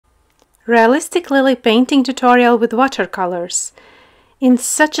Realistic lily painting tutorial with watercolors. In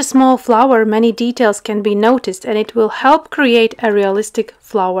such a small flower, many details can be noticed and it will help create a realistic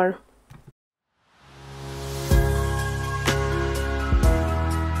flower.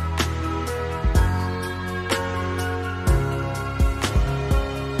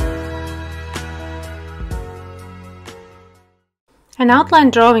 An outline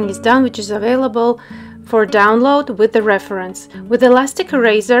drawing is done, which is available for download with the reference. With elastic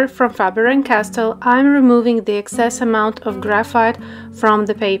eraser from Faber-Castell, I'm removing the excess amount of graphite from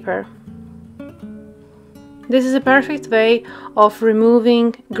the paper. This is a perfect way of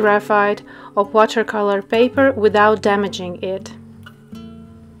removing graphite of watercolor paper without damaging it.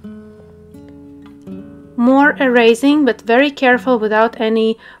 More erasing, but very careful without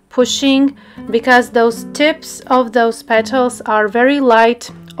any pushing, because those tips of those petals are very light,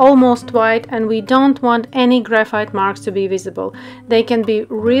 almost white, and we don't want any graphite marks to be visible. They can be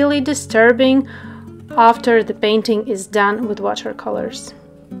really disturbing after the painting is done with watercolors.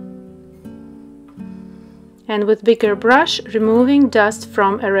 And with bigger brush, removing dust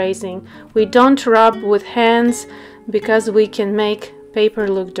from erasing. We don't rub with hands because we can make paper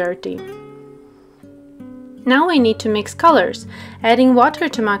look dirty. Now we need to mix colors, adding water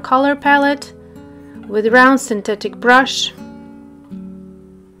to my color palette with round synthetic brush,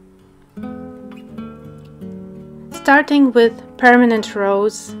 starting with permanent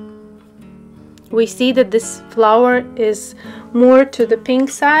rose. We see that this flower is more to the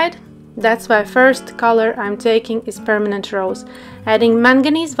pink side, that's why first color I'm taking is permanent rose. Adding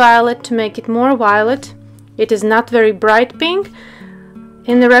manganese violet to make it more violet. It is not very bright pink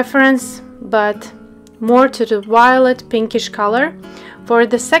in the reference, but more to the violet pinkish color. For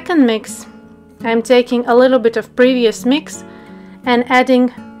the second mix, I'm taking a little bit of previous mix and adding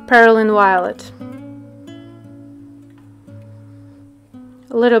Perylene Violet.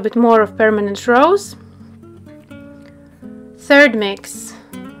 A little bit more of permanent rose. Third mix,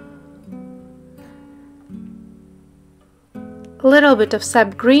 a little bit of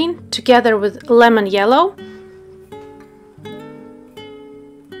Sap Green together with lemon yellow.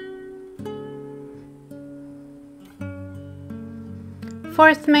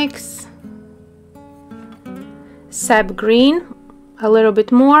 Fourth mix, Sap Green, a little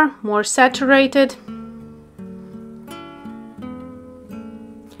bit more saturated,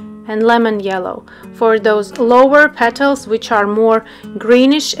 and lemon yellow for those lower petals which are more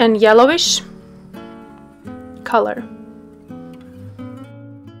greenish and yellowish color.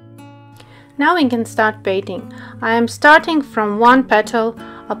 Now we can start painting. I am starting from one petal,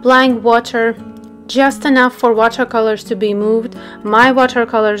 applying water just enough for watercolors to be moved. My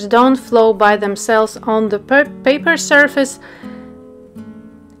watercolors don't flow by themselves on the paper surface.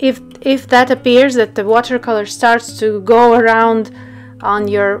 If that appears that the watercolor starts to go around on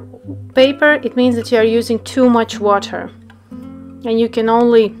your paper, it means that you are using too much water and you can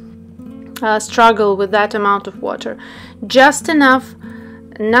only struggle with that amount of water. Just enough.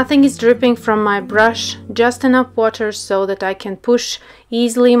 Nothing is dripping from my brush, just enough water so that I can push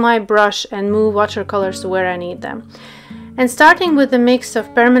easily my brush and move watercolors to where I need them. And starting with the mix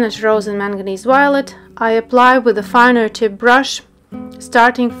of permanent rose and manganese violet, I apply with a finer tip brush,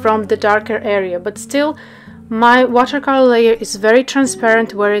 starting from the darker area, but still my watercolor layer is very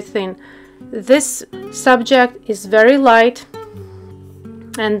transparent, very thin. This subject is very light,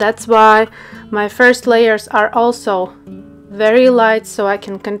 and that's why my first layers are also very light, so I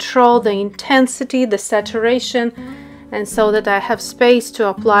can control the intensity, the saturation, and so that I have space to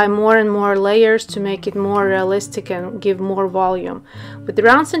apply more and more layers to make it more realistic and give more volume. With the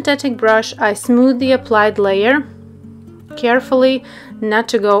round synthetic brush, I smooth the applied layer carefully, not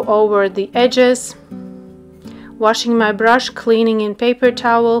to go over the edges, washing my brush, cleaning in paper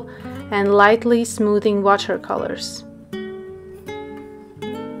towel, and lightly smoothing watercolors.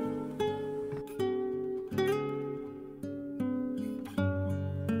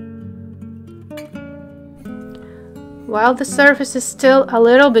 While the surface is still a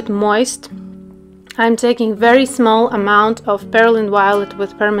little bit moist, I'm taking very small amount of Perylene Violet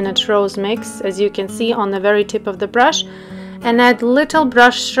with permanent rose mix, as you can see on the very tip of the brush, and add little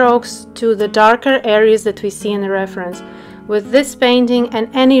brush strokes to the darker areas that we see in the reference. With this painting and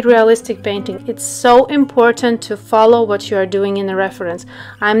any realistic painting, it's so important to follow what you are doing in the reference.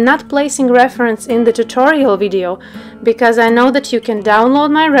 I'm not placing reference in the tutorial video because I know that you can download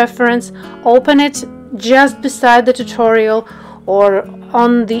my reference, open it just beside the tutorial or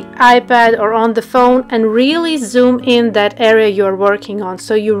on the iPad or on the phone and really zoom in that area you're working on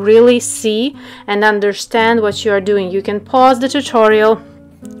so you really see and understand what you are doing. You can pause the tutorial,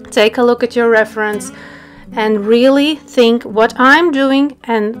 take a look at your reference, and really think what I'm doing,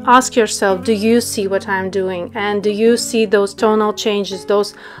 and ask yourself, do you see what I'm doing, and do you see those tonal changes,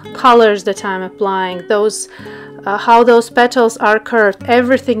 those colors that I'm applying, those how those petals are curved.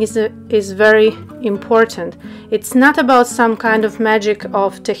 Everything is very important. It's not about some kind of magic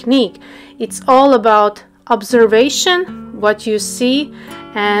of technique. It's all about observation, what you see,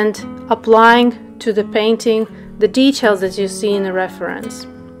 and applying to the painting the details that you see in the reference.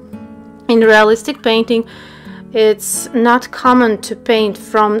 In realistic painting, it's not common to paint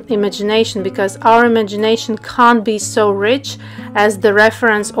from imagination, because our imagination can't be so rich as the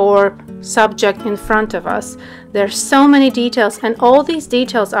reference or subject in front of us. There's so many details, and all these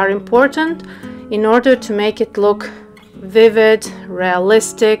details are important in order to make it look vivid,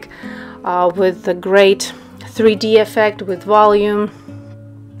 realistic, with a great 3D effect with volume.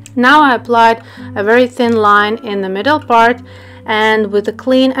 Now I applied a very thin line in the middle part, and with a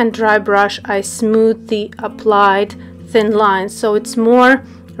clean and dry brush I smooth the applied thin line, so it's more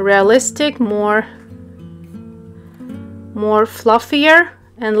realistic, more fluffier,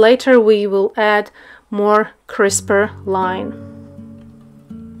 and later we will add more crisper line.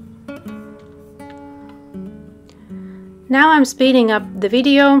 Now I'm speeding up the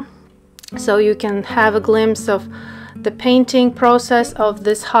video so you can have a glimpse of the painting process of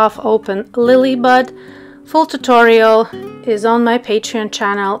this half-open lily bud. Full tutorial is on my Patreon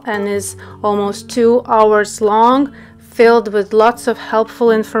channel and is almost 2 hours long, filled with lots of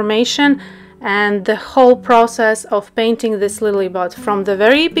helpful information and the whole process of painting this lily bud from the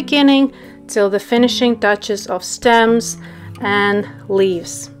very beginning till the finishing touches of stems and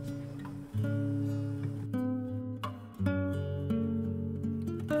leaves.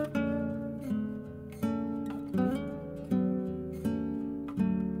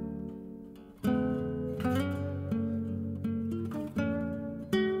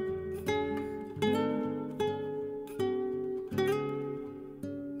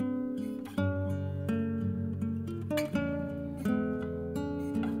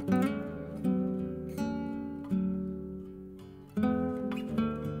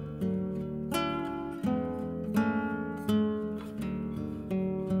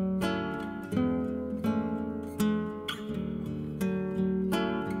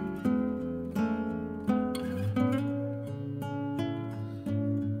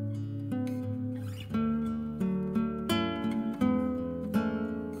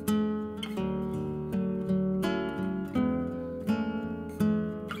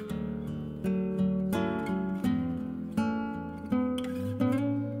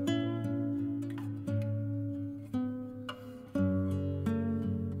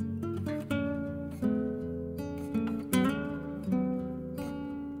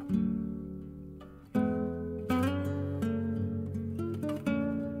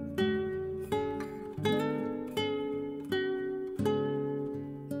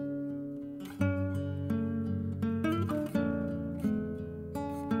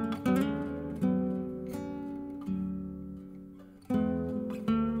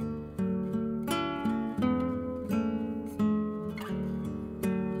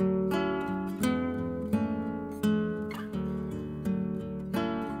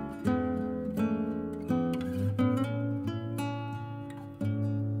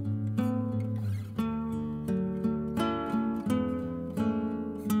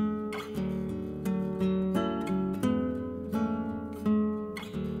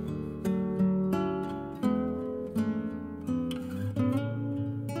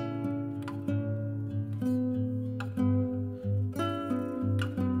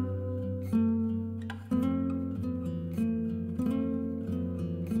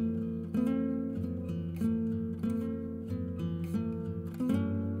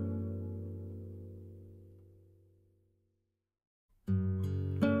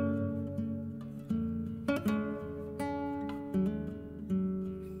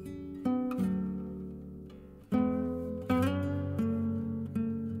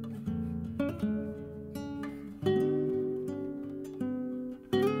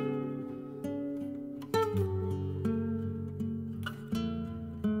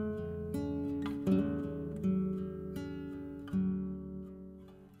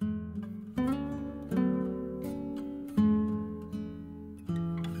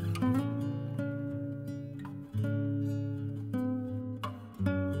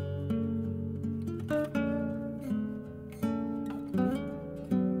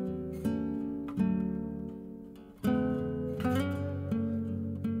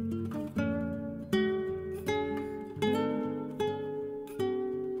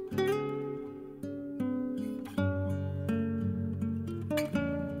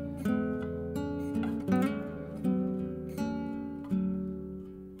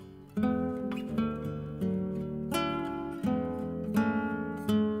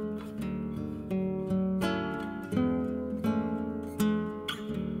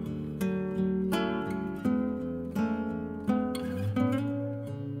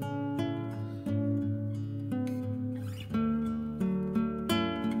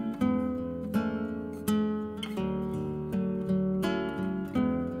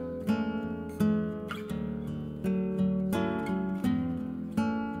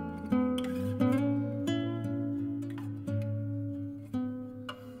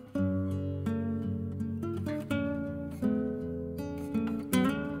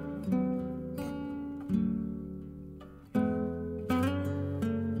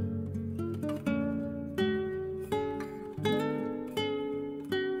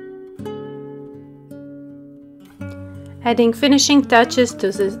 adding finishing touches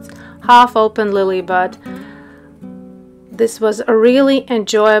to this half-open lily bud. This was a really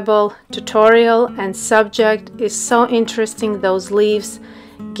enjoyable tutorial, and subject is so interesting. Those leaves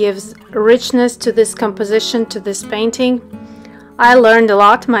gives richness to this composition, to this painting. I learned a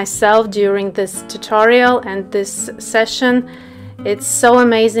lot myself during this tutorial and this session. It's so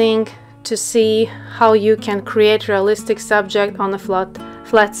amazing to see how you can create realistic subject on a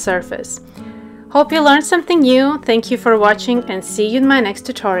flat surface. Hope you learned something new. Thank you for watching and see you in my next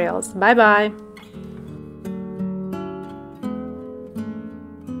tutorials. Bye bye!